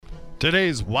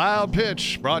Today's Wild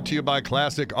Pitch brought to you by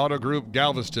Classic Auto Group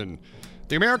Galveston.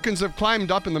 The Americans have climbed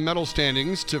up in the medal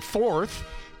standings to fourth,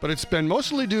 but it's been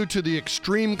mostly due to the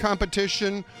extreme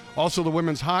competition, also the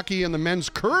women's hockey and the men's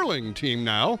curling team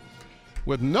now,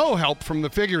 with no help from the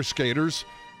figure skaters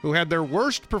who had their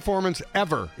worst performance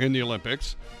ever in the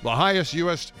Olympics. The highest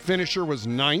U.S. finisher was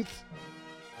ninth.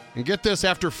 And get this,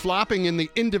 after flopping in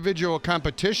the individual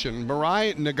competition,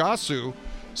 Mirai Nagasu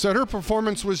said her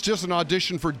performance was just an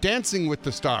audition for Dancing with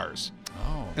the Stars.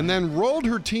 And then rolled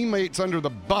her teammates under the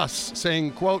bus,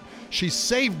 saying, quote, she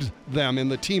saved them in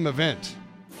the team event.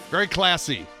 Very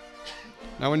classy.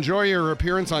 Now enjoy your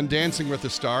appearance on Dancing with the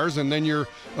Stars and then your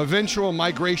eventual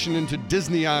migration into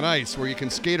Disney on Ice, where you can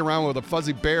skate around with a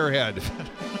fuzzy bear head.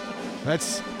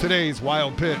 That's today's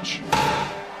Wild Pitch.